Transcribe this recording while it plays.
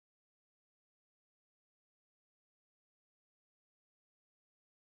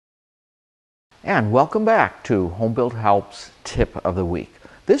And welcome back to Homebuilthelp's Tip of the Week.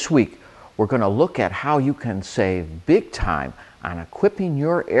 This week, we're going to look at how you can save big time on equipping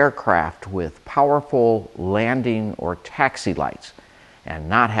your aircraft with powerful landing or taxi lights and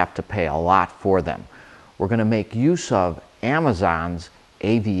not have to pay a lot for them. We're going to make use of Amazon's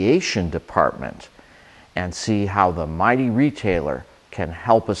aviation department and see how the mighty retailer can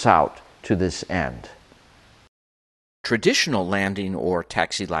help us out to this end. Traditional landing or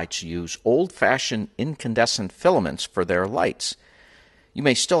taxi lights use old-fashioned incandescent filaments for their lights. You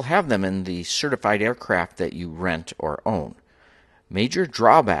may still have them in the certified aircraft that you rent or own. Major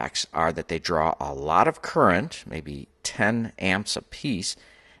drawbacks are that they draw a lot of current, maybe 10 amps apiece,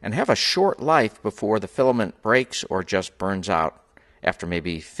 and have a short life before the filament breaks or just burns out after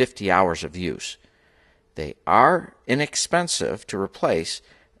maybe 50 hours of use. They are inexpensive to replace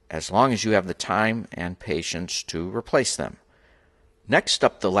as long as you have the time and patience to replace them. Next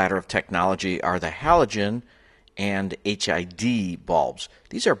up the ladder of technology are the halogen and HID bulbs.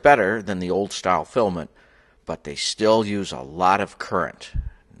 These are better than the old style filament, but they still use a lot of current,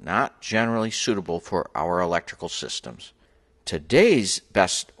 not generally suitable for our electrical systems. Today's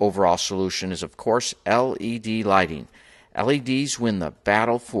best overall solution is, of course, LED lighting. LEDs win the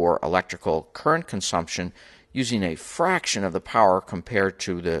battle for electrical current consumption using a fraction of the power compared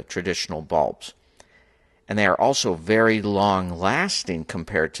to the traditional bulbs. And they are also very long-lasting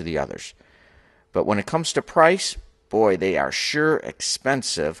compared to the others. But when it comes to price, boy, they are sure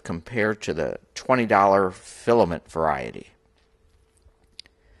expensive compared to the $20 filament variety.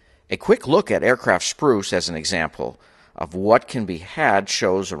 A quick look at aircraft spruce as an example of what can be had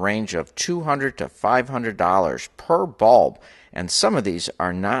shows a range of $200 to $500 per bulb, and some of these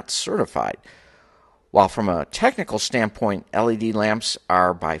are not certified. While from a technical standpoint, LED lamps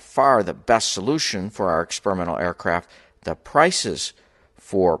are by far the best solution for our experimental aircraft, the prices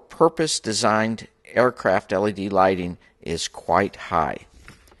for purpose-designed aircraft LED lighting is quite high.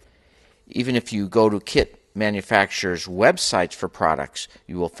 Even if you go to kit manufacturers' websites for products,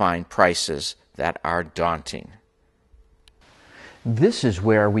 you will find prices that are daunting. This is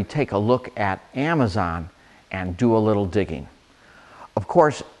where we take a look at Amazon and do a little digging. Of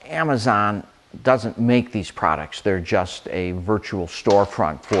course, Amazon doesn't make these products. They're just a virtual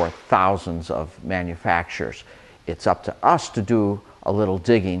storefront for thousands of manufacturers. It's up to us to do a little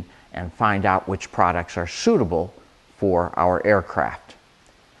digging and find out which products are suitable for our aircraft.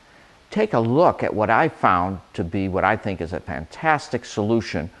 Take a look at what I found to be what I think is a fantastic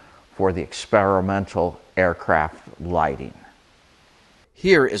solution for the experimental aircraft lighting.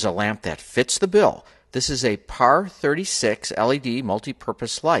 Here is a lamp that fits the bill. This is a PAR 36 LED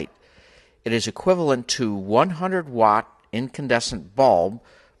multi-purpose light. It is equivalent to 100-watt incandescent bulb,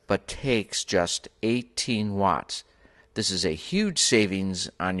 but takes just 18 watts. This is a huge savings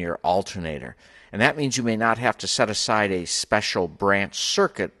on your alternator, and that means you may not have to set aside a special branch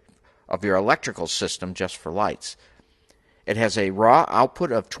circuit of your electrical system just for lights. It has a raw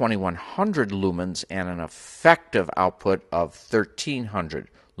output of 2100 lumens and an effective output of 1300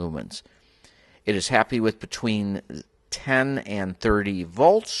 lumens. It is happy with between 10 and 30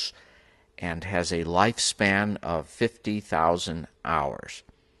 volts and has a lifespan of 50,000 hours.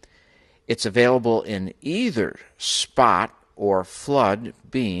 It's available in either spot or flood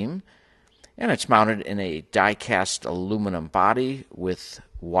beam, and it's mounted in a die-cast aluminum body with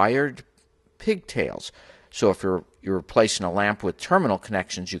wired pigtails. So if you're replacing a lamp with terminal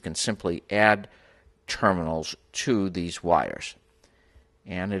connections, you can simply add terminals to these wires.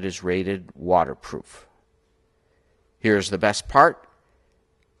 And it is rated waterproof. Here's the best part.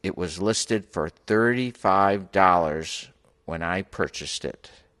 It was listed for $35 when I purchased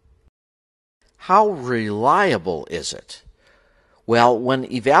it. How reliable is it? Well,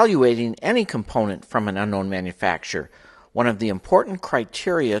 when evaluating any component from an unknown manufacturer, one of the important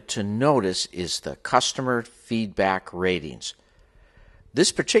criteria to notice is the customer feedback ratings.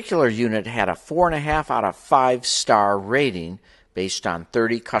 This particular unit had a 4.5 out of 5-star rating based on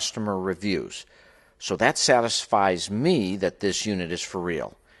 30 customer reviews. So that satisfies me that this unit is for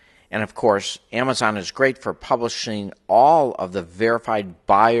real. And of course, Amazon is great for publishing all of the verified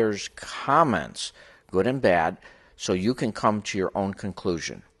buyers' comments, good and bad, so you can come to your own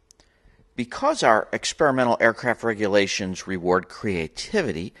conclusion. Because our experimental aircraft regulations reward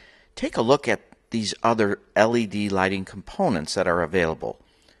creativity, take a look at these other LED lighting components that are available.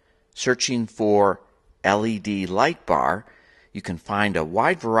 Searching for LED light bar, you can find a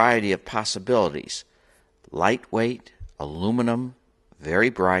wide variety of possibilities. Lightweight, aluminum, very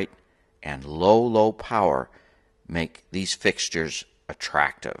bright, and low power make these fixtures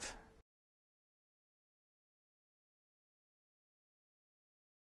attractive.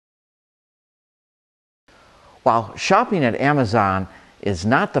 While shopping at Amazon is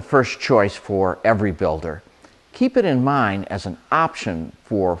not the first choice for every builder, keep it in mind as an option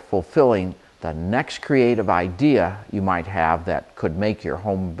for fulfilling the next creative idea you might have that could make your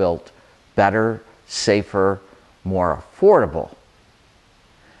home built better, safer, more affordable.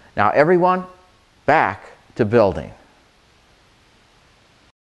 Now everyone, back to building.